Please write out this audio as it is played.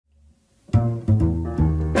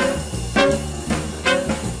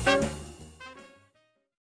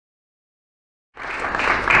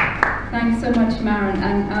so much, Maren,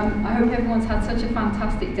 and I hope everyone's had such a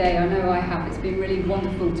fantastic day. I know I have. It's been really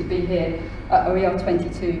wonderful to be here at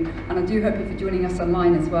OER22, and I do hope if you're joining us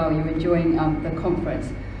online as well, you're enjoying the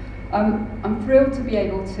conference. I'm thrilled to be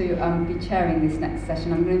able to be chairing this next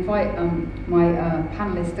session. I'm going to invite my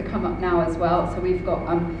panellists to come up now as well. So we've got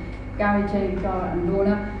Gary, Jane, Dhara and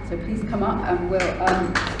Lorna, so please come up and we'll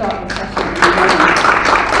start the session in a moment.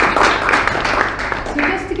 So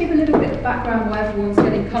just to give a little bit of background while everyone's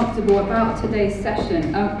getting comfortable about today's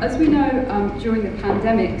session, as we know, during the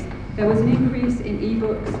pandemic, there was an increase in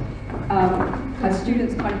ebooks as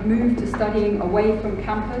students kind of moved to studying away from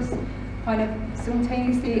campus. Kind of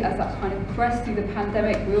simultaneously as that kind of progressed through the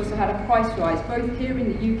pandemic, we also had a price rise, both here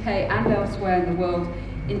in the UK and elsewhere in the world,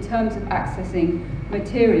 in terms of accessing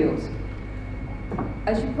materials.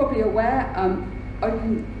 As you're probably aware,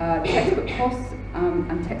 open textbook costs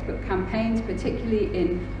and textbook campaigns, particularly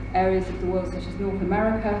in areas of the world such as North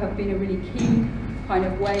America, have been a really key kind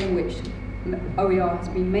of way in which OER has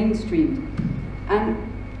been mainstreamed. And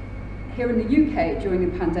here in the UK during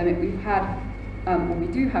the pandemic, we've had we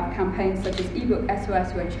do have campaigns such as eBook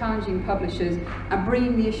SOS, who are challenging publishers and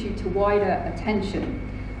bringing the issue to wider attention.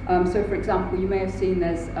 So for example, you may have seen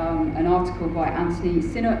there's an article by Anthony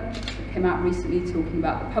Sinnott that came out recently talking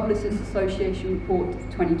about the Publishers Association report of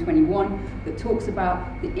 2021 that talks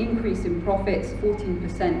about the increase in profits,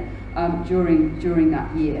 14% during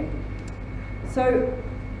that year. So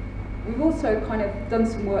we've also kind of done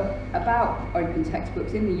some work about open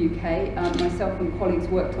textbooks in the UK. Myself and colleagues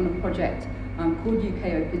worked on a project called UK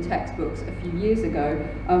Open Textbooks a few years ago,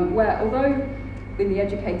 where although in the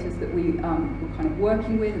educators that we were kind of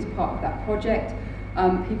working with as part of that project,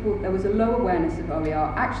 there was a low awareness of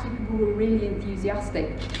OER. Actually, people were really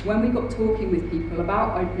enthusiastic when we got talking with people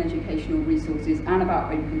about open educational resources and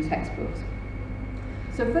about open textbooks.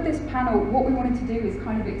 So for this panel, what we wanted to do is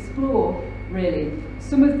kind of explore, really,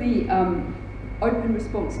 some of the open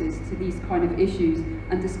responses to these kind of issues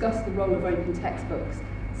and discuss the role of open textbooks.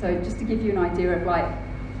 So just to give you an idea of like,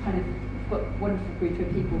 kind of, got a wonderful group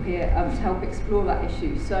of people here to help explore that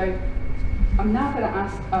issue. So I'm now going to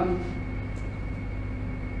ask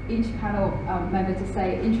each panel member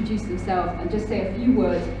to introduce themselves and just say a few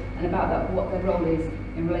words and about what their role is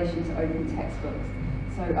in relation to open textbooks.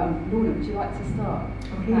 So Lorna, would you like to start?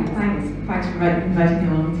 Okay, thanks for inviting me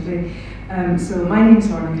along today. So my name is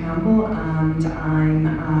Lorna Campbell and I'm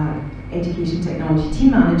an Education Technology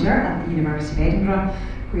Team Manager at the University of Edinburgh,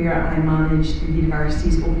 where I manage the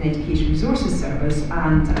university's Open Education Resources Service,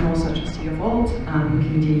 and I'm also a trustee of Vault and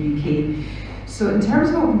Wikimedia UK. So in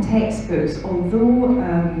terms of open textbooks, although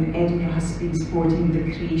Edinburgh has been supporting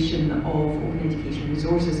the creation of open education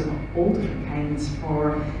resources of all different kinds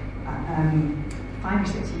for 5 or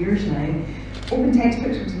 6 years now, open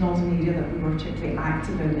textbooks was not an area that we were particularly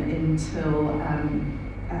active in until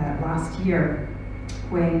last year,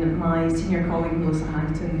 when my senior colleague Melissa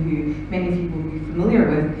Hampton, who many of you will be familiar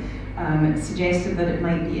with, suggested that it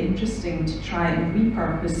might be interesting to try and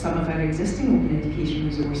repurpose some of our existing open education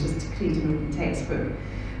resources to create an open textbook.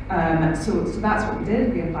 So that's what we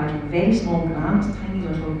did. We applied for a very small grant, a tiny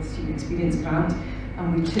little student experience grant,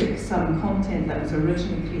 and we took some content that was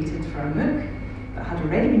originally created for a MOOC that had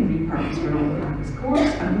already been repurposed for an open campus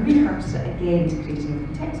course, and we repurposed it again to create an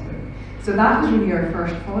open textbook. So that was really our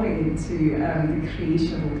first foray into the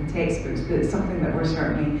creation of open textbooks, but it's something that we're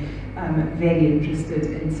certainly very interested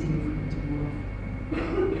in seeing if we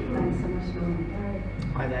can do more. Thanks so much, Lorna.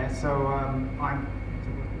 Hi there. So I'm.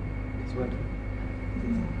 Is it working?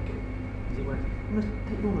 Is it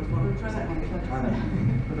working? Try that one. Try that.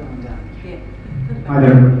 Put that one down. Yeah. Hi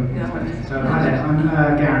there. So hi there.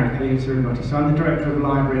 I'm Gary, Elliot-Cirigottis. So I'm the Director of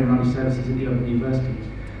Library and Knowledge Services at the Open University.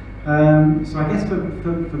 So I guess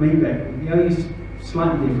for me, Beck, the OU is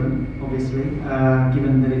slightly different, obviously,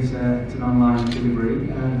 given that it's an online delivery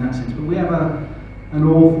in that sense. But we have an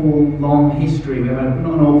awful long history. We have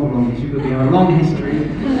not an awful long history, but we have a long history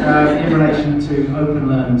in relation to open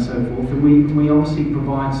learn and so forth. And we obviously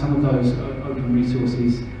provide some of those open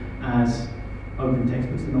resources as open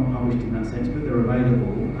textbooks. They're not published in that sense, but they're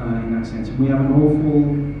available in that sense. And we have an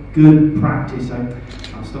awful good practice.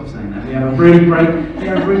 I'll stop saying that. We have a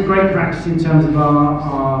really great practice in terms of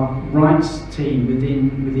our rights team within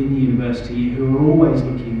the university, who are always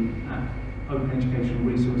looking at open educational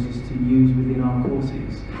resources to use within our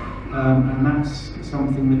courses, and that's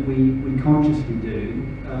something that we consciously do.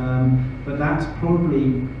 But that's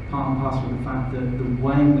probably part and parcel of the fact that the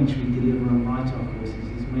way in which we deliver and write our courses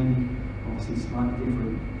is maybe obviously slightly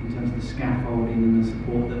different in terms of the scaffolding and the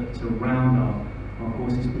support that's around our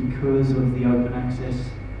courses, because of the open access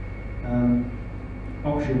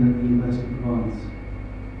option that the university provides.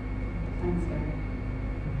 Thanks, Gary.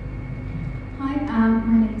 Hi,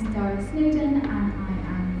 my name is Dhara Snowden and I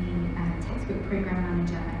am the textbook program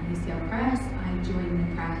manager at UCL Press. I joined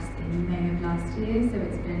the press in May of last year, so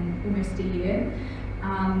it's been almost a year.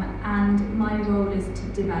 And my role is to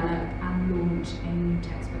develop and launch a new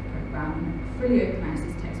textbook program, a fully open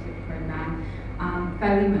access textbook program,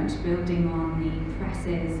 very much building on the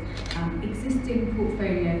press's existing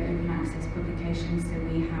portfolio of open access publications. So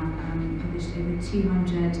we have published over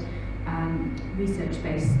 200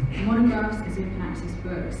 research-based monographs as open access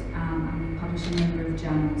books, and we publish a number of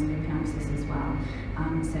journals open access as well.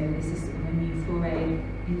 So this is sort of a new foray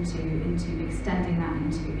into extending that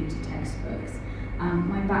into textbooks.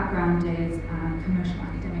 My background is commercial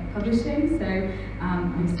academic publishing, so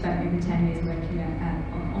I've spent over 10 years working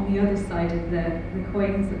on the other side of the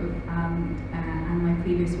coin, sort of, and my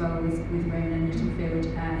previous role was with Lorna,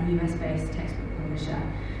 a US-based textbook publisher.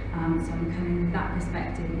 So I'm coming with that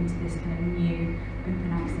perspective into this kind of new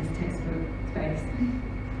open access textbook space.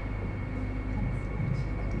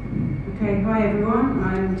 Okay, hi everyone,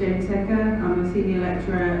 I'm Jane Secker. I'm a senior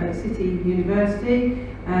lecturer at City University.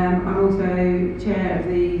 I'm also chair of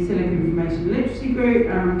the CILIP Information Literacy Group,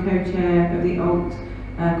 and I'm co-chair of the ALT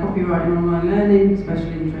Copyright and Online Learning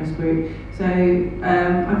Special Interest Group. So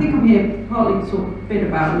I think I'm here partly to talk a bit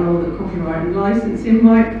about the role that copyright and licensing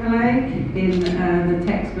might play in the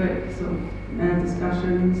textbook sort of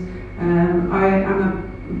discussions. I am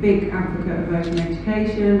a big advocate of open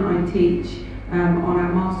education. I teach on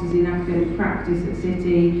our Masters in Academic Practice at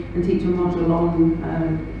City and teach a module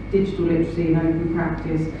on digital literacy and open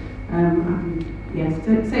practice. I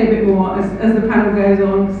can say a bit more as the panel goes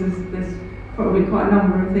on, because there's probably quite a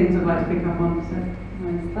number of things I'd like to pick up on. So.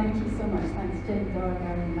 Nice. Thank you so much. Thanks, Jane, Dhara,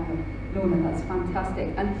 Gary, and Lorna. That's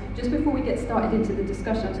fantastic. And just before we get started into the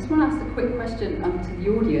discussion, I just want to ask a quick question to the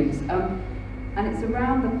audience. And it's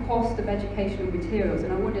around the cost of educational materials.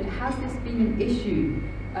 And I wondered, has this been an issue?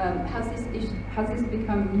 Has this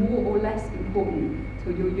become more or less important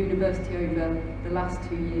to your university over the last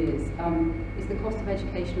 2 years? Is the cost of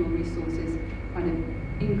educational resources kind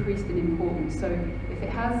of increased in importance? So if it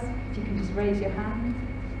has, if you can just raise your hand.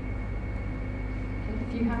 Okay,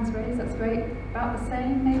 a few hands raised, that's great. About the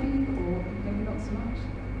same maybe, or maybe not so much?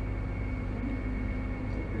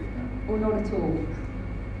 Or not at all?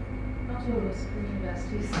 Not all of us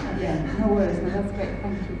universities. Yeah, no worries, no, that's great,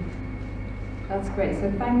 thank you. That's great, so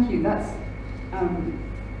thank you, that's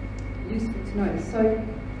useful to know. So,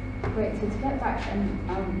 great, so to get back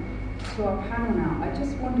to our panel now, I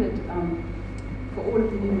just wondered, for all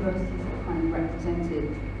of the universities that are kind of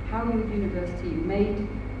represented, how your university made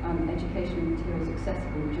educational materials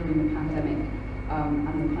accessible during the pandemic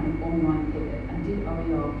and the kind of online pivot, and did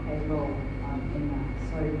OER play a role in that?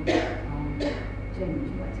 So, Jane,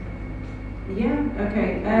 would you like to go? Yeah, okay.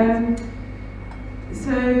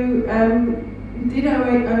 Did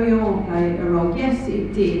OER play a role? Yes,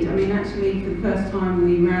 it did. I mean, actually, for the first time,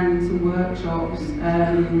 we ran some workshops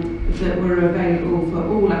that were available for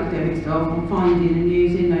all academic staff on finding and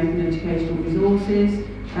using open educational resources.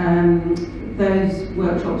 Those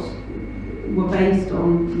workshops were based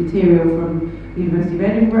on material from the University of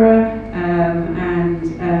Edinburgh and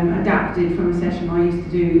adapted from a session I used to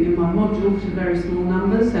do in my module, which was very small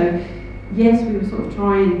numbers. So, yes, we were sort of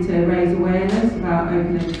trying to raise awareness about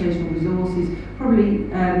open educational resources, probably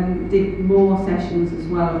did more sessions as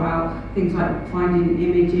well about things like finding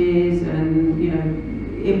images and, you know,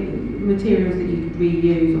 materials that you could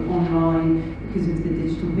reuse online because of the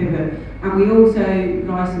digital pivot. And we also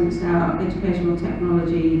licensed our educational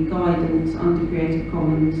technology guidance under Creative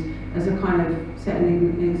Commons as a kind of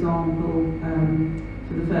setting an example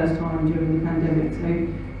for the first time during the pandemic. So,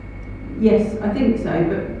 yes, I think so,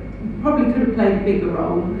 but probably could have played a bigger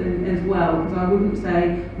role as well, because I wouldn't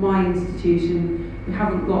say my institution, we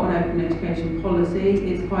haven't got an open education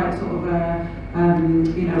policy. It's quite sort of a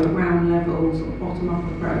you know, a ground level sort of bottom up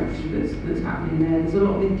approach that's happening there. There's a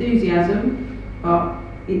lot of enthusiasm, but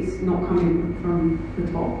it's not coming from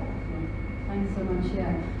the top. Thanks so much.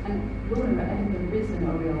 Yeah, and Lorna, at Edinburgh, there is an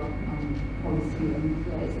OER policy, and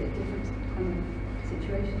yeah, is it a different kind of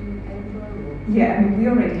situation in Edinburgh? Or? Yeah, I mean, we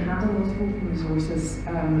already had a lot of open resources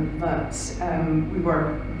that we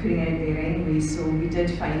were putting out there anyway, so we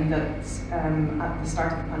did find that at the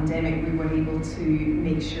start of the pandemic we were able to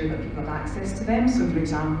make sure that people had access to them. So, for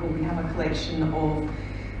example, we have a collection of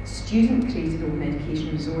student-created open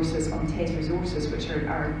education resources on TED resources, which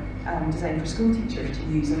are designed for school teachers to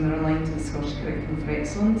use, and they're aligned to the Scottish Curriculum for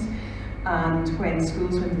Excellence. And when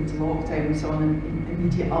schools went into lockdown, we saw an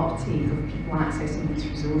immediate uptake of people accessing these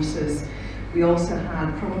resources. We also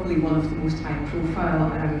had probably one of the most high-profile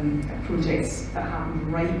projects that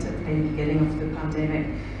happened right at the very beginning of the pandemic.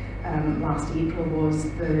 Last April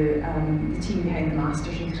was the team behind the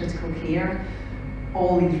Masters in Critical Care.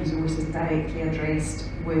 All these resources directly addressed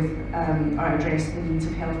the needs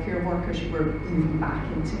of healthcare workers who were moving back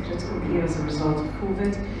into critical care as a result of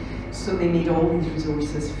COVID. So they made all these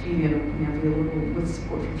resources freely and openly available with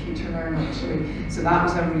support from Future Learn, actually. So that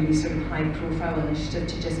was a really sort of high-profile initiative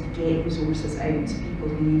to just get resources out to people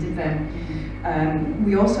who needed them.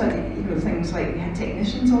 We also had, things like we had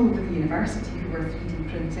technicians all over the university who were 3D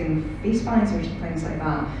printing face visors and things like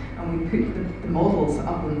that, and we put the models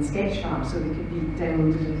up on Sketchfab so they could be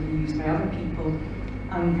downloaded and be used by other people.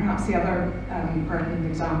 And perhaps the other pertinent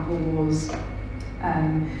example was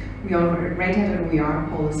we already had an OER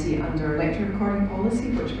policy under lecture recording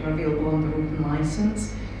policy, which were available under open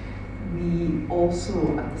license. We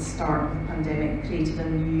also, at the start of the pandemic, created a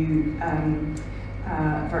new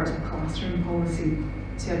virtual classroom policy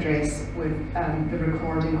to address with the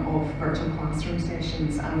recording of virtual classroom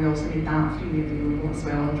sessions, and we also made that freely available as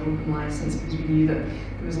well under open license, because we knew that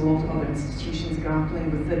there was a lot of other institutions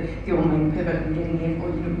grappling with the online pivot and getting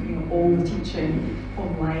all the teaching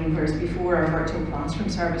online, whereas before our virtual classroom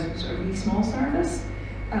service was a really small service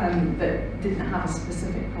that didn't have a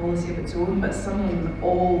specific policy of its own, but suddenly with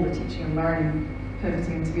all the teaching and learning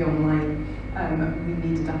pivoting to be online, we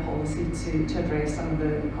needed a policy to address some of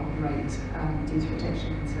the copyright data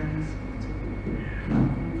protection concerns.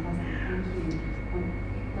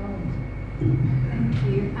 Thank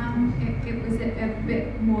you. It was a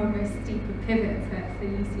bit more of a steeper pivot for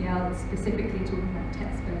UCL, specifically talking about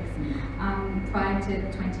textbooks. Prior to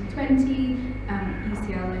 2020,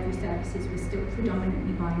 UCL Library Services was still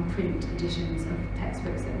predominantly buying print editions of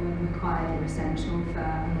textbooks that were required or essential for a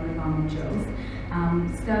lot of our modules.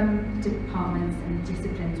 Some departments and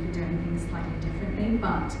disciplines were doing things slightly differently,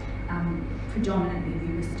 but predominantly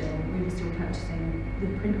we were still purchasing the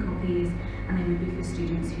print copies, and they would be for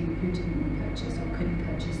students who didn't want to purchase or couldn't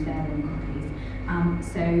purchase their own copies.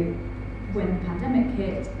 So when the pandemic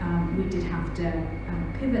hit, we did have to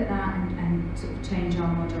pivot that and sort of change our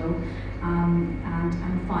model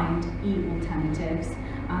and find e-alternatives.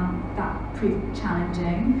 That proved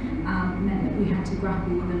challenging, meant that we had to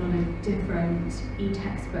grapple with a lot of different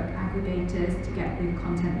e-textbook aggregators to get the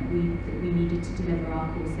content that we needed to deliver our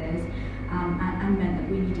courses, and meant that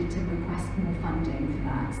we needed to request more funding for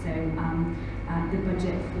that. So the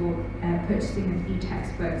budget for purchasing of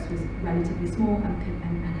e-textbooks was relatively small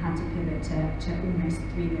and had to pivot to almost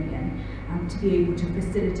 3 million to be able to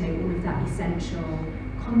facilitate all of that essential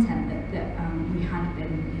content that we had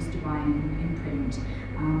been used to buying in print,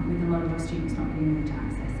 with a lot of our students not being able to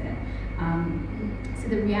access it. So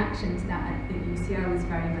the reaction to that at the UCL was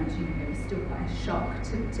very much, it was still quite a shock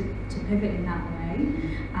to pivot in that way,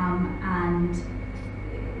 and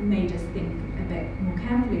it made us think a bit more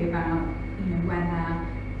carefully about, whether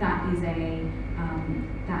that is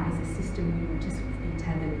a system we want to sort of be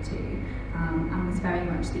tethered to, and was very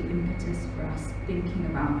much the impetus for us thinking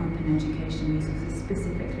about open education resources,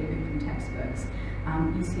 specifically open textbooks.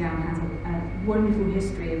 UCL has a wonderful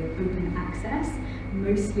history of open access,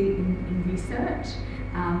 mostly in research,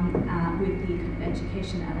 with the kind of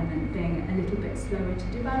education element being a little bit slower to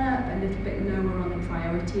develop, a little bit lower on the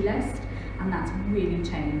priority list, and that's really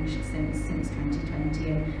changed since 2020.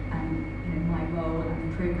 And my role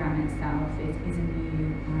and the programme itself is a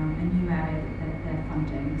new area that they're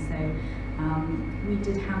funding. So we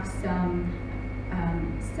did have some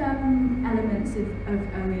elements of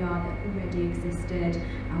OER that already existed.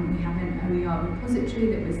 We have an OER repository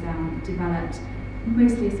that was developed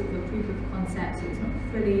mostly as sort of a proof of concept, so it's not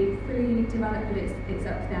fully developed, but it's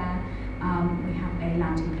up there. We have a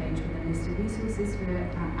landing page with a list of resources for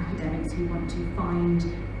academics who want to find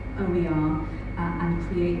OER and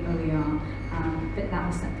create OER, but that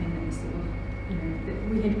was something that was sort of, that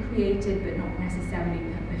we had created but not necessarily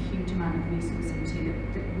put a huge amount of resource into,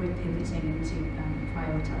 that we're pivoting into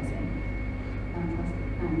prioritising. Fantastic,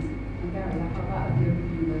 thanks. And Gary, how about the Open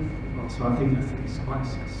University? Well, so I think it's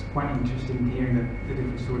quite interesting hearing the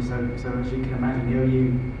different stories. So as you can imagine, the OU,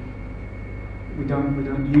 we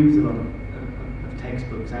don't use a lot of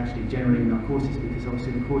textbooks actually generally in our courses, because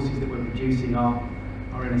obviously the courses that we're producing are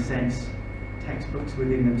in a sense textbooks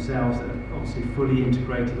within themselves that are obviously fully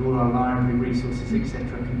integrated, all our library resources,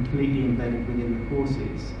 etc., completely embedded within the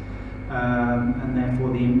courses, and therefore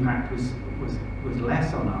the impact was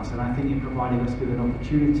less on us, and I think it provided us with an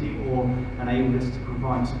opportunity, or enabled us to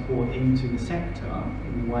provide support into the sector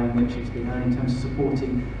in the way in which it's been heard, in terms of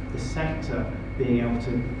supporting the sector being able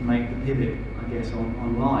to make the pivot, I guess,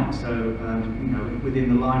 online. So, you know, within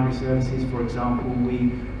the library services, for example,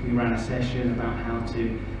 we ran a session about how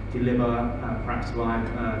to deliver perhaps live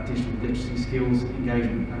digital literacy skills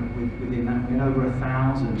engagement within that. We had over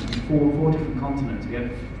 1,000, four different continents. We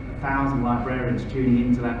had 1,000 librarians tuning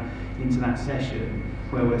into that session,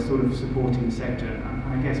 where we're sort of supporting the sector. And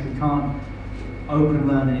I guess we can't, open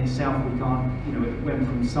learning itself, we can't, you know, it went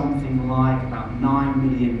from something like about 9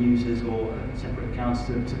 million users or separate accounts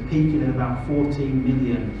to peaking at about 14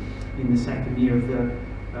 million in the second year of the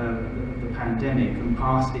pandemic, and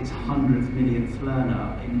past its 100th millionth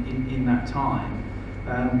learner in that time.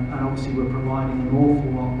 And obviously we're providing an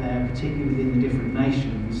awful lot there, particularly within the different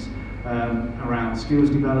nations, around skills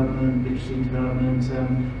development, literacy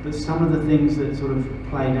development, but some of the things that sort of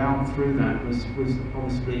played out through that was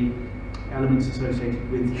obviously elements associated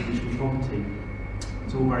with digital property.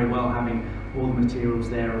 It's all very well having all the materials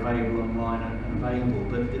there available online and available,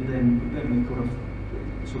 but then we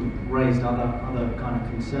sort of raised other kind of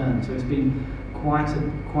concerns. So it's been quite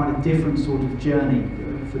a different sort of journey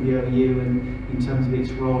for the OEU in terms of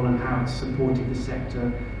its role and how it's supported the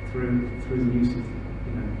sector through the use of,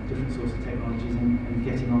 you know, different sorts of technologies and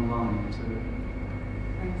getting online. So.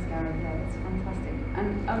 Thanks, Gary. Yeah, that's fantastic.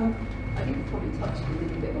 And I think we probably touched a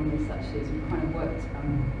little bit on this actually as we kind of worked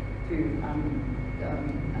through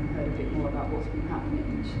and heard a bit more about what's been happening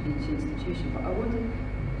at each institution. But I wondered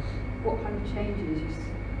what kind of changes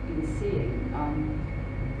you've been seeing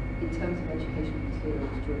in terms of educational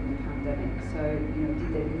materials during the pandemic. So, you know,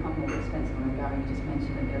 did they become more expensive? I know Gary just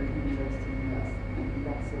mentioned that the Open University that's maybe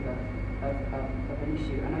less of an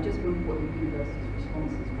issue. And I just wondered what the university's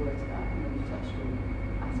responses were to that. I know you touched on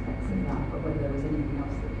aspects of that, but whether there was anything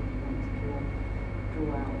else that you wanted to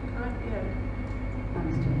draw out.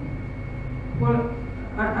 Thanks, Jane. Well,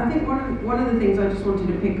 I think one of the things I just wanted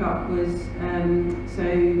to pick up was, so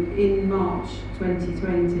in March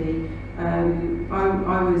 2020,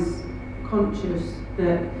 I was conscious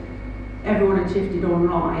that everyone had shifted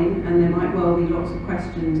online, and there might well be lots of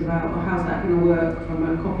questions about, well, how's that going to work from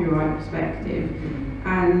a copyright perspective.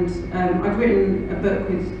 And I'd written a book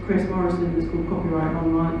with Chris Morrison that's called Copyright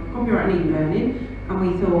and E-Learning, and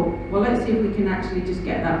we thought, well, let's see if we can actually just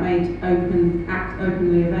get that made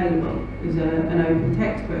openly available as an open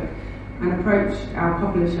textbook, and approached our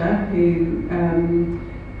publisher, who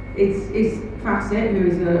is Facet, who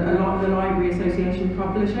is the Library Association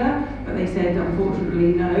publisher, but they said,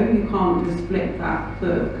 unfortunately, no, you can't just flip that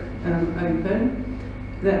book open.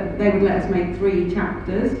 That they would let us make 3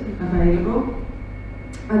 chapters available.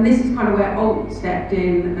 And this is kind of where Alt stepped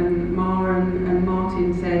in, and Mara and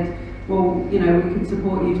Martin said, well, you know, we could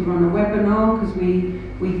support you to run a webinar, because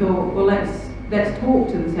we thought, well, let's talk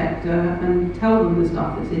to the sector and tell them the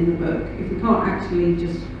stuff that's in the book. If we can't actually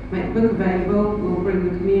just make the book available, we'll bring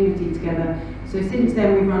the community together. So since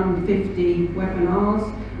then we've run 50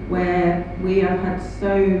 webinars where we have had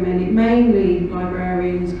so many, mainly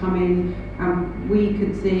librarians come in, and we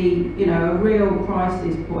could see, you know, a real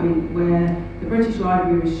crisis point where the British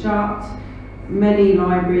Library was shut. Many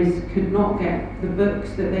libraries could not get the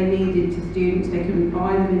books that they needed to students. They couldn't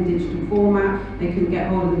buy them in digital format. They couldn't get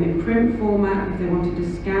hold of them in print format if they wanted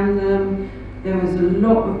to scan them. There was a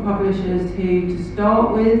lot of publishers who, to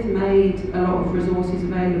start with, made a lot of resources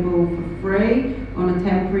available for free on a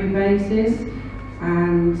temporary basis.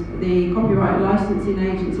 And the Copyright Licensing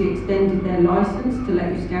Agency extended their license to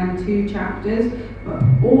let you scan 2 chapters. But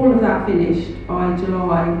all of that finished by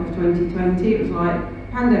July of 2020. It was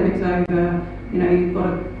like, pandemic's over, you know, you've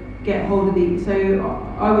got to get hold of these. So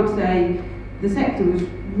I would say the sector was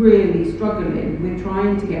really struggling with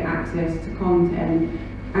trying to get access to content,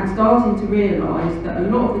 and starting to realise that a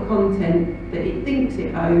lot of the content that it thinks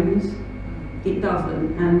it owns, it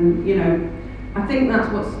doesn't. And, you know, I think that's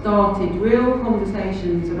what started real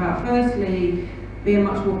conversations about, firstly, being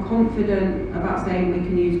much more confident about saying we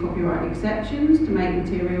can use copyright exceptions to make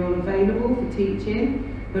material available for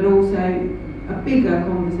teaching, but also a bigger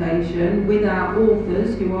conversation with our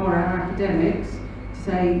authors, who are our academics, to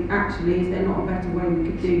say, actually, is there not a better way we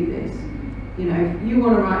could do this? You know, if you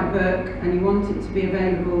want to write a book and you want it to be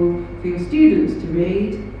available for your students to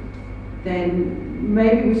read, then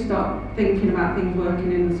maybe we start thinking about things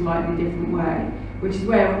working in a slightly different way, which is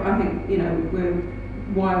where I think, you know,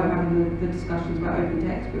 why we're having the discussions about open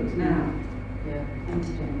textbooks now. Yeah, thanks,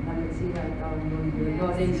 Jane. I can see that down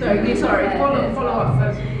in Sorry, follow up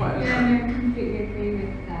first. Yeah, no, completely agree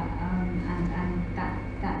with that, and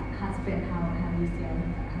that has been how UCL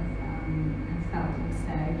has felt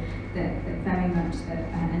also, that very much that,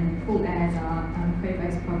 and Paul Ayres, our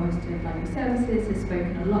Provost of Library Services, has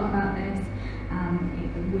spoken a lot about this,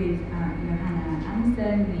 with Johanna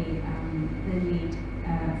Anderson, the lead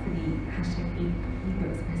for the hashtag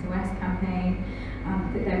eBooks SOS campaign,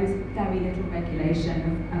 that there was very little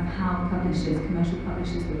regulation of how publishers, commercial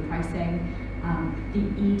publishers, were pricing the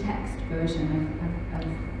e-text version of the,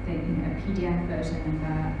 a PDF version of a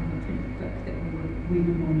print book that we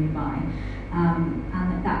would normally buy,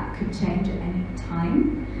 and that could change at any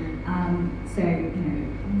time. So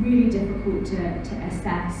really difficult to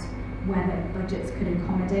assess whether budgets could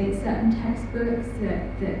accommodate certain textbooks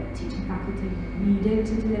that teaching faculty needed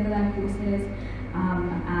to deliver their courses,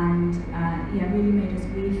 and really made us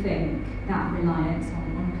rethink that reliance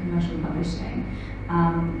on commercial publishing.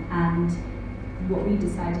 And what we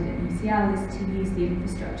decided at UCL is to use the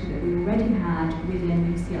infrastructure that we already had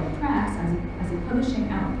within UCL Press as a publishing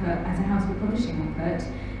output, as a house for publishing output,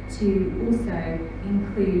 to also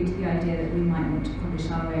include the idea that we might want to publish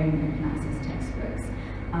our own open access textbooks.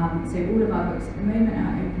 So all of our books at the moment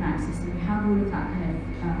are open access, and we have all of that kind of,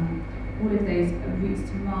 all of those routes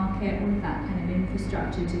to market, all of that kind of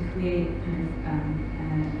infrastructure to create kind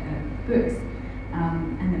of books,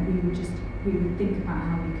 and that we would think about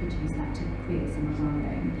how we could use that to create some of our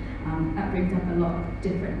own. That brings up a lot of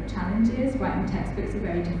different challenges. Writing textbooks are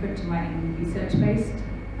very different to writing research-based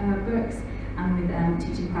books, and with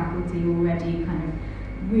teaching faculty already kind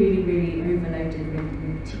of really overloaded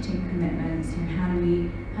with teaching commitments. How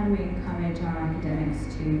do we encourage our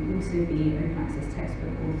academics to also be open access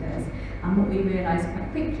textbook authors? And what we realised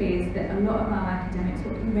quite quickly is that a lot of our academics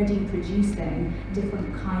were already producing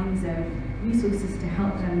different kinds of resources to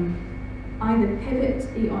help them either pivot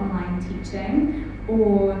the online teaching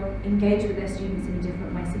or engage with their students in a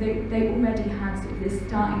different way. So they already had sort of the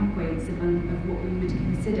starting points of what we would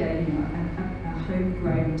consider, a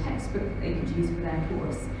homegrown textbook that they could use for their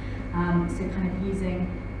course. So kind of using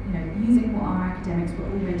what our academics were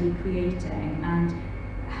already creating and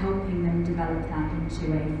helping them develop that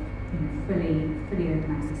into a fully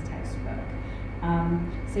open access textbook.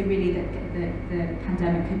 So really the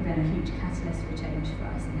pandemic had been a huge catalyst for change for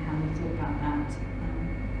us in how we thought about that.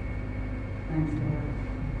 Thanks, Laura.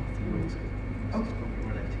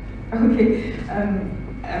 Okay.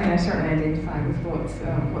 I certainly identify with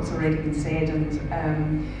what's already been said, and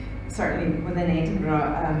certainly within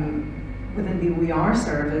Edinburgh, within the OER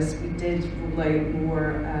service, we did roll out more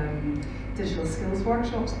digital skills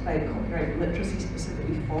workshops about copyright literacy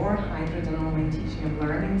specifically for hybrid and online teaching and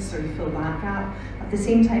learning, to sort of fill that gap. At the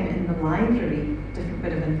same time, in the library, different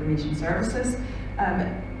bit of information services,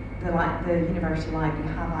 the University Library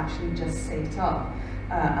have actually just set up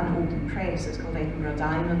an open press. It's called Edinburgh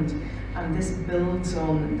Diamond, and this builds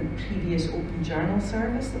on the previous open journal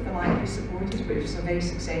service that the library supported, which was a very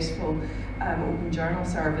successful open journal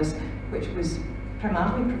service, which was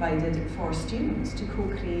primarily provided for students to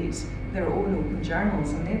co-create their own open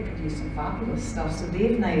journals, and they're producing fabulous stuff. So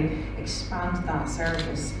they've now expanded that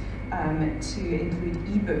service to include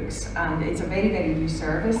ebooks, and it's a very new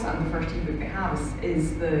service, and the first ebook they have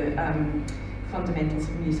is the Fundamentals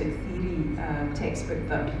of Music Theory textbook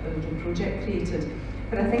that the little project created.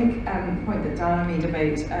 But I think the point that Dhara made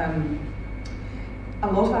about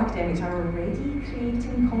a lot of academics are already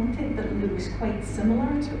creating content that looks quite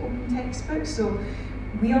similar to open textbooks. So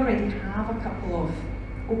we already have a couple of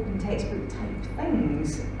open textbook type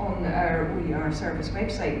things on our OER service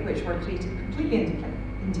website, which were created completely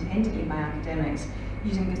independently by academics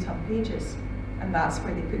using GitHub Pages. And that's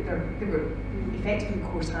where they put they were effectively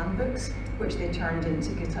course handbooks, which they turned into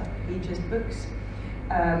GitHub Pages books.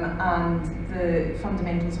 And the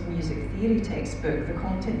Fundamentals of Music Theory textbook, the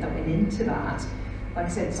content that went into that, like I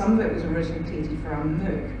said, some of it was originally created for a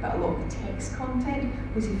MOOC, but a lot of the text content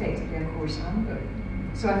was effectively a course handbook.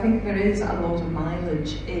 So I think there is a lot of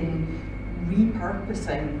mileage in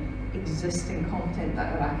repurposing existing content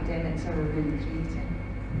that our academics are already creating.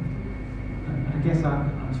 I guess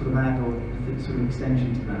I'd sort of add, or the sort of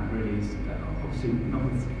extension to that really is, obviously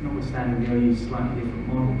notwithstanding the OU's slightly different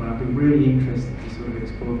model, but I'd be really interested to sort of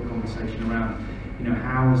explore the conversation around,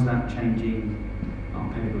 how is that changing our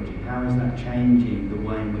pedagogy? How is that changing the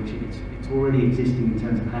way in which it's already existing in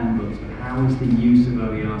terms of handbooks, but how is the use of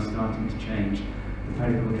OER starting to change the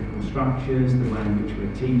pedagogical structures, the way in which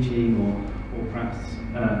we're teaching, or perhaps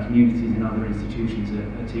communities in other institutions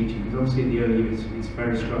are teaching? Because obviously at the OU it's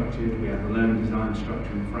very structured. We have a learning design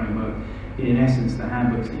structure and framework. In essence, the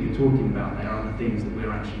handbooks that you're talking about there are the things that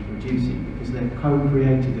we're actually producing, because they're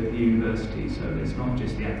co-created at the university, so it's not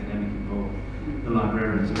just the academic involved, the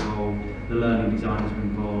librarians involved, the learning designers are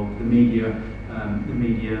involved, the media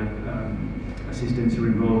assistants are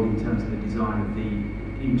involved in terms of the design of the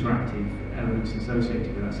interactive elements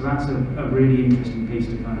associated with that. So that's a really interesting piece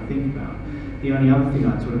to kind of think about. the only other thing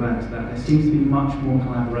I'd sort of add to that, there seems to be much more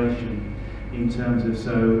collaboration in terms of,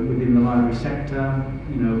 so within the library sector,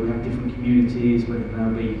 you know, we have different communities, whether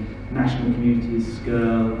they'll be national communities,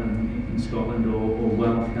 Skirl in Scotland or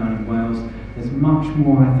Wealth down in Wales. There's much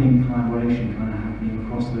more, I think, collaboration kind of happening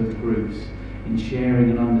across those groups in sharing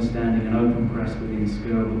and understanding an open press within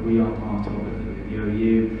Skirl that we are part of at the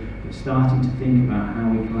OU, but starting to think about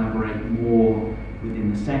how we collaborate more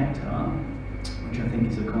within the sector, which I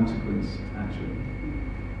think is a consequence, actually.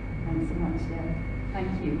 Thanks so much, yeah.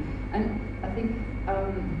 Thank you. And I think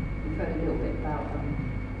we've heard a little bit about,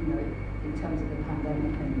 you know, in terms of the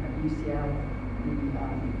pandemic and at UCL,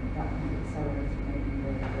 that kind of accelerated maybe the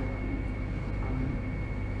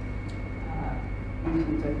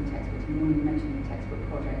influence open textbooks. And Lorna, you mentioned the textbook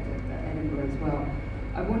project at Edinburgh as well.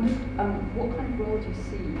 I wondered what kind of role do you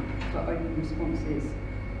see for open responses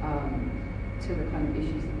to the kind of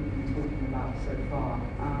issues that we've been talking about so far?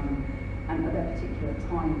 And are there particular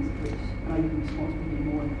times at which an open response would be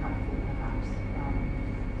more impactful, perhaps?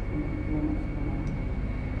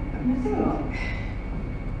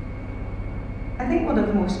 I think one of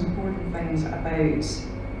the most important things about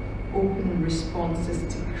open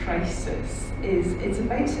responses to crisis is it's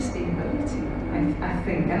about sustainability, I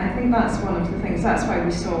think. And I think that's one of the things, that's why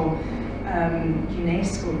we saw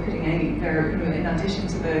UNESCO putting out their, you know, in addition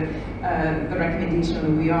to the recommendation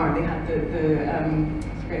on OER, they had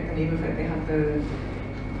I forget the name of it, they had the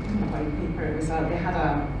white paper, it was they had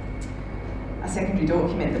a secondary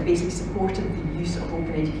document that basically supported the use of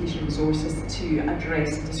open education resources to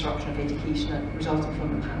address the disruption of education resulting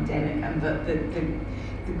from the pandemic, and that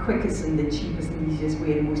the quickest and the cheapest and easiest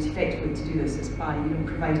way and most effective way to do this is by, you know,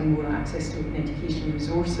 providing more access to open education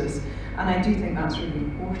resources. And I do think that's really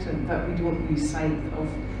important, that we don't lose sight of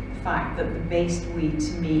the fact that the best way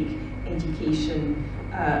to make education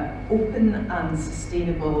open and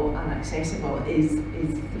sustainable and accessible is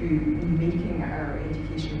through making our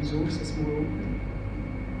education resources more open.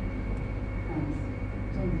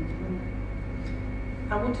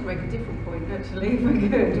 I want to make a different point, actually, if I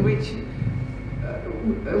could, which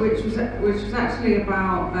was actually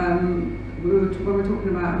about when we were talking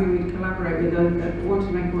about who we'd collaborate with. I wanted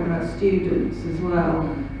to make a point about students as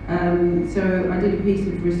well. So I did a piece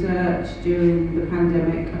of research during the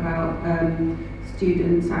pandemic about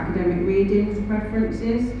students' academic reading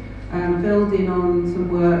preferences, building on some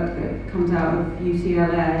work that comes out of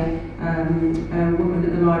UCLA. A woman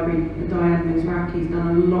at the library, Diane Mizrachi's done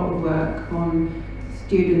a lot of work on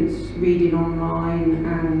students reading online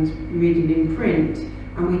and reading in print,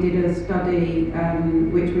 and we did a study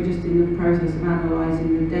which we're just in the process of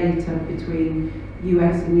analysing the data between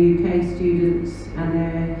US and UK students, and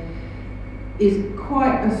there is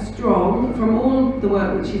quite a strong, from all the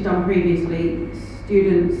work that she's done previously,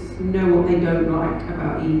 students know what they don't like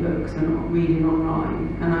about ebooks and reading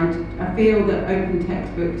online, and I feel that open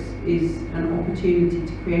textbooks is an opportunity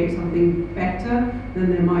to create something better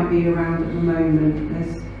than there might be around at the moment.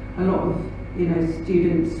 There's a lot of, you know,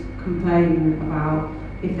 students complain about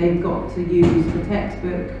if they've got to use the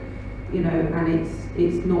textbook, you know, and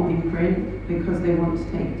it's not in print because they want to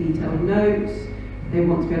take detailed notes, they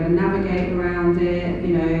want to be able to navigate around it,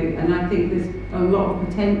 you know, and I think there's a lot of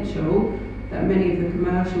potential that many of the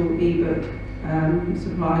commercial ebook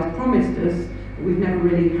suppliers promised us that we've never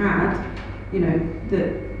really had, you know,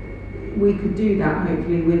 that we could do that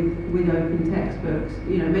hopefully with open textbooks,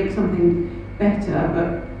 you know, make something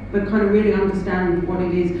better, but kind of really understand what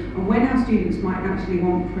it is and when our students might actually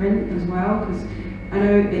want print as well, because I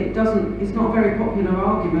know it's not a very popular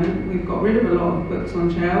argument. We've got rid of a lot of books on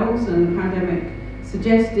shelves, and the pandemic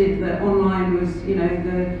suggested that online was, you know,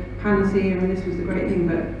 the panacea and this was the great thing,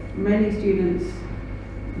 but many students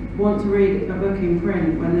want to read a book in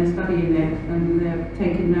print when they're studying it and they're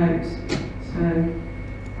taking notes. So,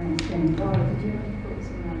 thanks, Jane. Dhara, did you have any thoughts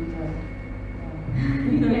around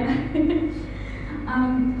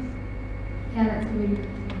yeah, that's a really good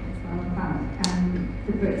point as well about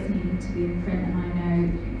the books needing to be in print, and I know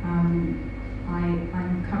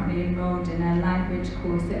I'm currently enrolled in a language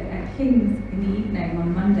course at King's in the evening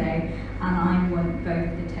on Monday, and I want both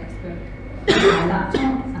the textbook on my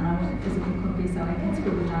laptop and I want a physical copy so I can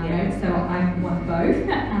scribble down notes, so I want both,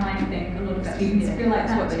 and I think a lot of students feel like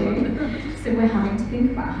that too. So we're having to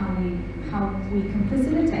think about how we can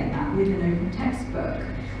facilitate that with an open textbook.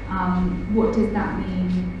 What does that mean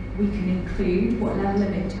we can include? What level of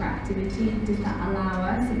interactivity does that allow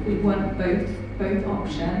us if we want both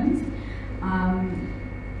options?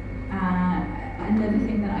 Another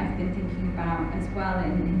thing that I've been thinking about as well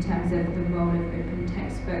in terms of the role of open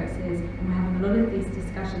textbooks is, and we're having a lot of these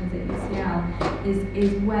discussions at UCL,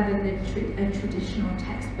 is whether a traditional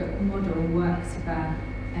textbook model works for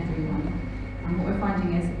everyone. And what we're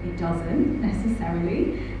finding is it doesn't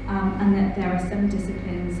necessarily, and that there are some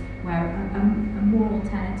disciplines where a more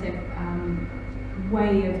alternative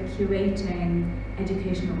way of curating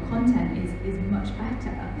educational content is much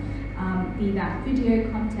better. Be that video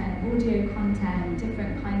content, audio content,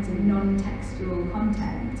 different kinds of non-textual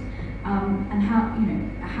content, and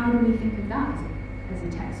how do we think of that as a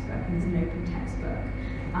textbook and as an open textbook?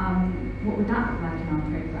 What would that look like in our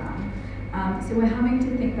programme? So we're having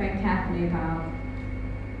to think very carefully about,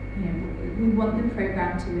 we want the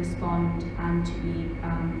programme to respond and to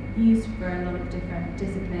be used for a lot of different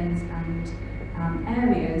disciplines and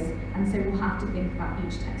areas, and so we'll have to think about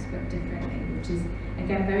each textbook differently, which is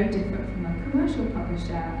again very different from a commercial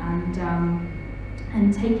publisher,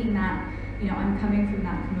 and taking that, I'm coming from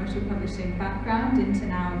that commercial publishing background into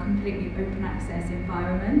now a completely open access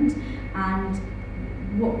environment, and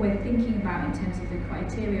what we're thinking about in terms of the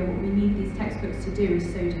criteria, what we need these textbooks to do is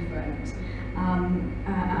so different,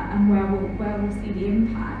 and where we'll see the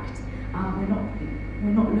impact.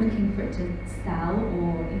 We're not looking for it to sell,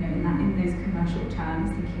 or in those commercial terms,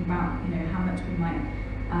 thinking about how much we might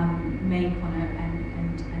make on it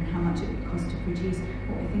and how much it would cost to produce.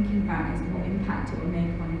 What we're thinking about is what impact it will make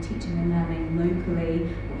on teaching and learning locally,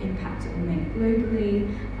 what impact it will make globally,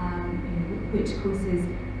 which courses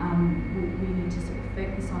we need to sort of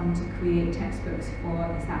focus on to create textbooks for.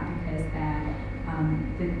 Is that because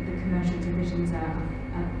the commercial divisions are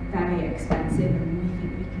very expensive and we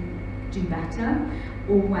think we can do better,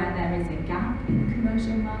 or where there is a gap in the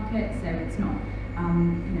commercial market, so it's not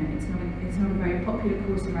it's not a very popular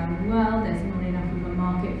course around the world, there's not enough of a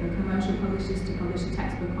market for commercial publishers to publish a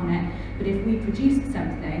textbook on it, but if we produced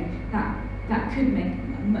something that could make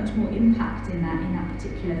much more impact in that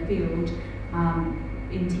particular field,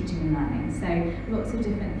 in teaching and learning. So lots of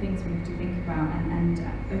different things we have to think about, and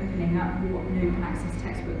opening up what an open access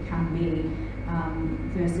textbook can be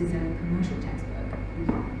versus a commercial textbook.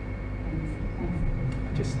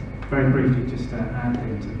 Just very briefly, just to add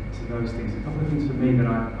to those things, a couple of things for me that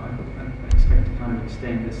I expect to kind of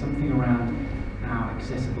extend. There's something around how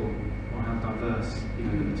accessible or how diverse the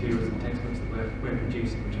materials and textbooks that we're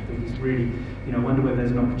producing, which I think is really, I wonder whether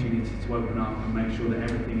there's an opportunity to open up and make sure that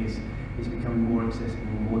everything is becoming more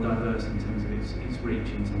accessible, more diverse in terms of its reach,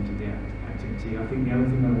 in terms of the activity. I think the other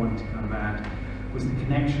thing I wanted to kind of add was the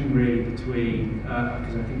connection really between,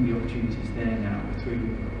 because I think the opportunity is there now,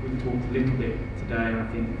 we've talked a little bit today, I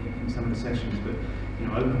think, in some of the sessions, but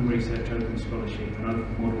open research, open scholarship and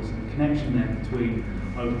open models, and the connection there between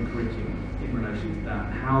open curriculum in relation to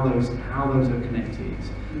that, how those are connected.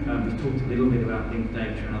 We talked a little bit about linked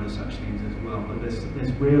data and other such things as well, but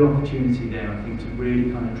there's real opportunity there, I think, to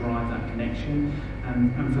really kind of drive that connection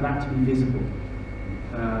and for that to be visible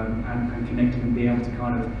and connected, and be able to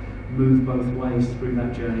kind of move both ways through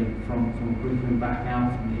that journey from curriculum back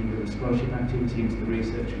out from the scholarship activity into the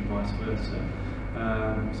research and vice versa.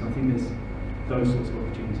 So I think there's those sorts of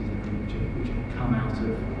opportunities, I think, which have come out of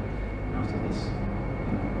this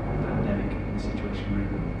pandemic and the situation we're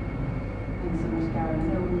in. Thanks so much, Gary. I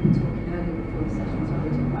know we were talking earlier before the session, so we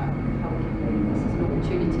were talking about how we can make this as an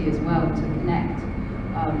opportunity as well to connect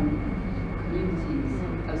communities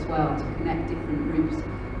as well, to connect different groups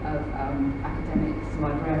of academics,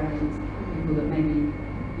 librarians, people that maybe,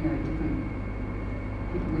 different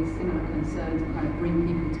people with similar concerns, and kind of bring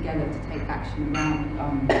people together to take action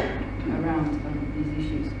around these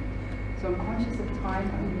issues. So I'm conscious of time.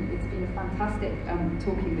 I mean, it's been a fantastic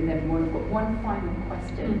talking with everyone. I've got one final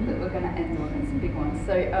question that we're going to end on. It's a big one.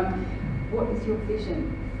 So what is your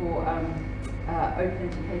vision for open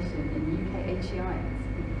education in UK HEI? It's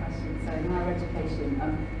a big question. So in higher education,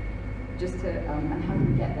 just to, and how do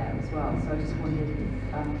we get there as well? So I just wondered,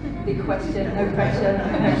 big question, no pressure,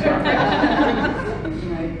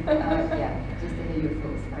 just to hear your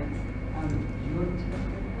thoughts. Thanks. You want to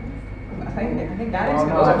I think that is I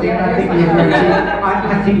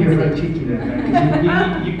think you're very cheeky there,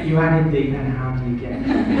 because you added the and how do you get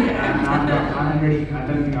there? I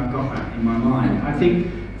don't think I've got that in my mind. I think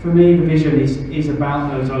for me the vision is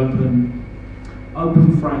about those open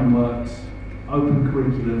frameworks, open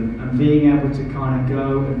curriculum, and being able to kind of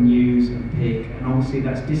go and use and pick, and obviously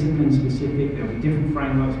that's discipline specific, there'll be different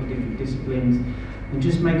frameworks for different disciplines, and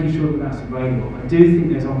just making sure that that's available. I do think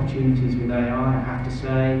there's opportunities with AI, I have to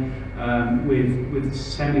say, with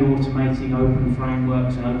semi-automating open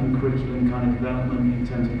frameworks and open curriculum kind of development in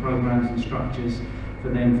terms of programs and structures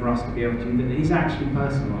for us to be able to do that is actually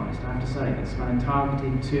personalised. I have to say, it's kind of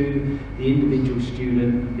targeted to the individual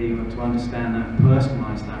student and being able to understand that and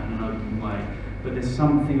personalise that in an open way. But there's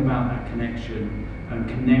something about that connection and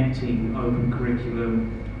connecting open curriculum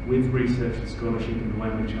with research and scholarship in the way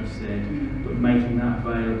which I've said, but making that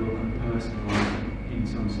available and personalised in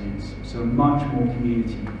some sense. So much more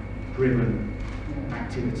community-driven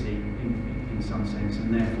activity in some sense,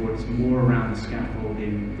 and therefore it's more around the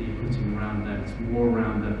scaffolding that you're putting around that. It's more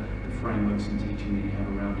around the frameworks and teaching that you have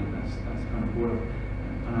around it. That's kind of what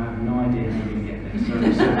and I have no idea how you're going to get there. So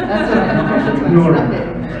that's right. I'm ignoring that,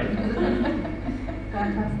 I'm afraid.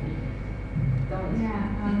 Fantastic. Yeah,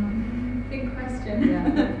 big question.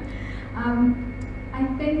 Yeah. I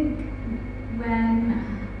think when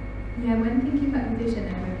thinking about the vision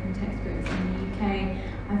of open textbooks in the UK,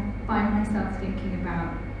 I find myself thinking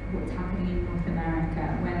about what's happening in North America,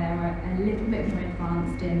 where they were a little bit more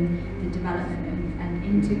advanced in the development and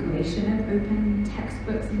integration of open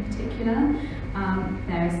textbooks in particular.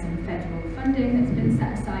 There is some federal funding that's been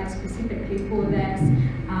set aside specifically for this,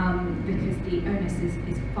 because the onus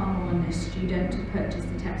is far more on the student to purchase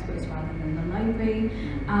the textbooks rather than the library.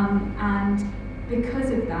 And because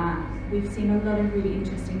of that, we've seen a lot of really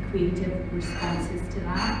interesting creative responses to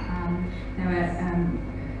that. There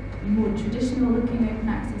are more traditional looking open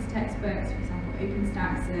access textbooks, for example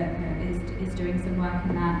OpenStax is doing some work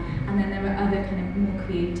in that, and then there are other kind of more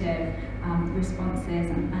creative responses,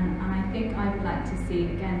 and I think I would like to see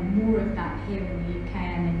again more of that here in the UK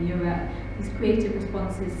and in Europe, these creative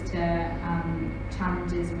responses to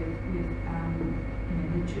challenges with the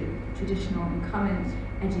traditional and current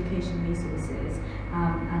education resources,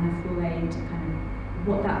 and a foray into kind of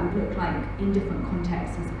what that would look like in different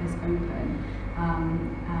contexts as open.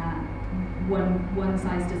 One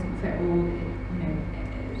size doesn't fit all,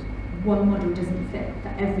 one model doesn't fit for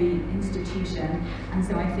every institution, and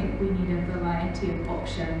so I think we need a variety of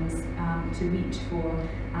options to reach for,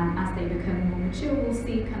 and as they become more mature we'll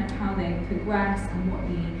see kind of how they progress and what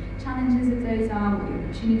the challenges of those are, what the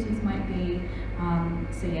opportunities might be.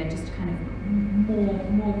 So yeah, just kind of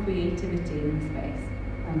more creativity in the space.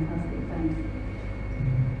 Fantastic, thanks.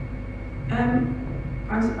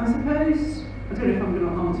 I suppose, I don't know if I'm going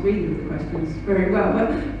to answer either of the questions very well, but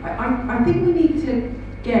I think we need to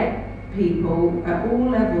get people at all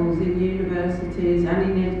levels in universities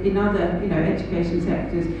and in other education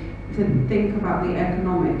sectors to think about the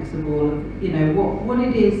economics of all of what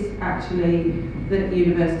it is actually that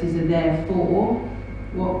universities are there for,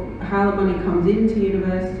 how the money comes into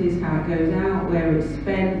universities, how it goes out, where it's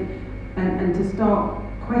spent, and to start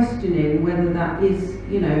questioning whether that is,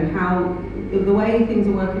 how the way things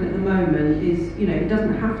are working at the moment is, it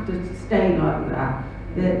doesn't have to stay like that.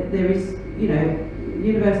 There is,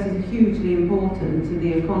 universities are hugely important to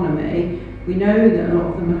the economy. We know that a lot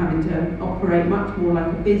of them are having to operate much more like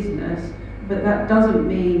a business, but that doesn't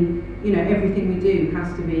mean, everything we do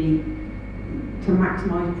has to be to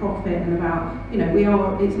maximise profit and about,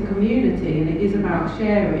 it's a community and it is about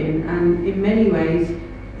sharing, and in many ways,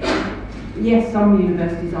 yes, some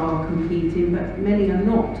universities are competing, but many are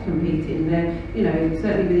not competing. They're,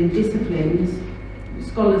 certainly within disciplines,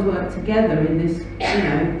 scholars work together in this,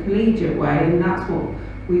 collegiate way, and that's what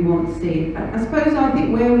we want to see. I suppose I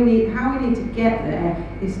think how we need to get there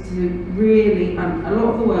is to really, a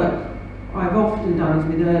lot of the work I've often done is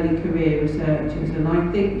with early career researchers, and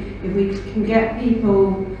I think if we can get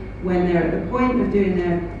people when they're at the point of doing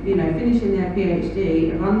their, finishing their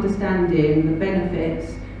PhD, of understanding the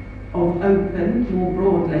benefits of open more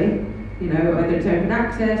broadly, whether it's open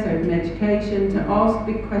access, open education, to ask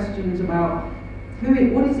big questions about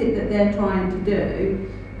what is it that they're trying to do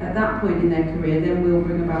at that point in their career, then we'll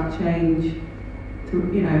bring about change through,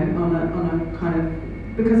 on a kind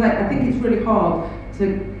of, because I think it's really hard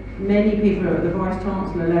to, many people at the Vice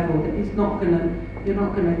Chancellor level, that you're not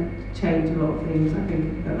going to change a lot of things, I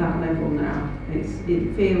think, at that level now. It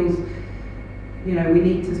feels, we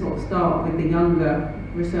need to sort of start with the younger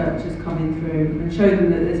researchers coming through and show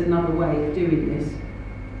them that there's another way of doing this.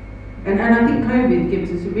 And I think COVID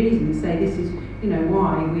gives us a reason to say this is,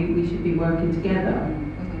 why we should be working together.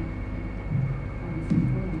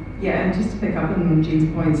 Yeah, and just to pick up on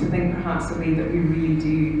Jean's points, I think perhaps the way that we really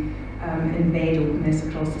do embed openness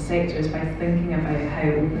across the sector is by thinking about how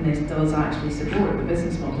openness does actually support the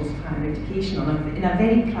business models of higher education in a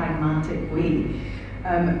very pragmatic way.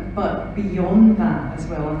 But beyond that as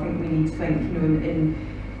well, I think we need to think,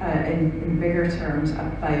 in bigger terms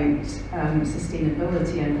about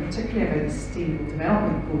sustainability, and particularly about the Sustainable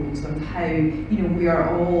Development Goals, and how we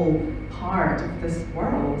are all part of this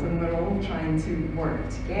world and we're all trying to work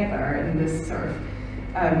together in this sort of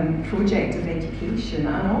project of education,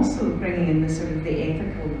 and also bringing in the sort of the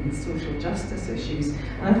ethical and social justice issues.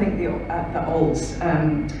 And I think the ALT's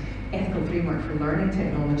ethical framework for learning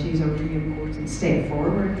technology is a really important step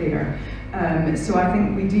forward there. So I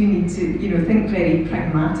think we do need to, think very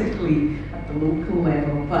pragmatically at the local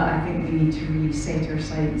level, but I think we need to really set our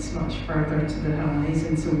sights much further to the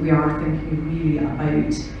horizon. So we are thinking really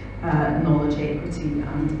about knowledge equity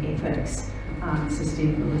and ethics and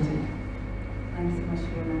sustainability. Thanks so much,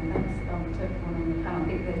 Lorna, and thanks to everyone on the panel. I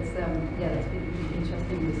think that's that's been a really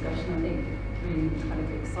interesting discussion. I think really kind of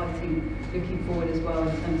exciting looking forward as well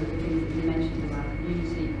in terms of the things that you mentioned about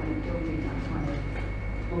community, kind of building that kind of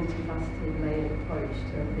multifaceted, layered approach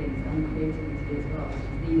to things and creativity as well, which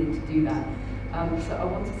is needed to do that. So I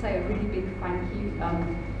want to say a really big thank you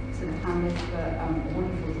to the panelists for a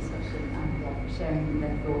wonderful discussion and for sharing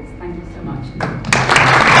their thoughts. Thank you so much.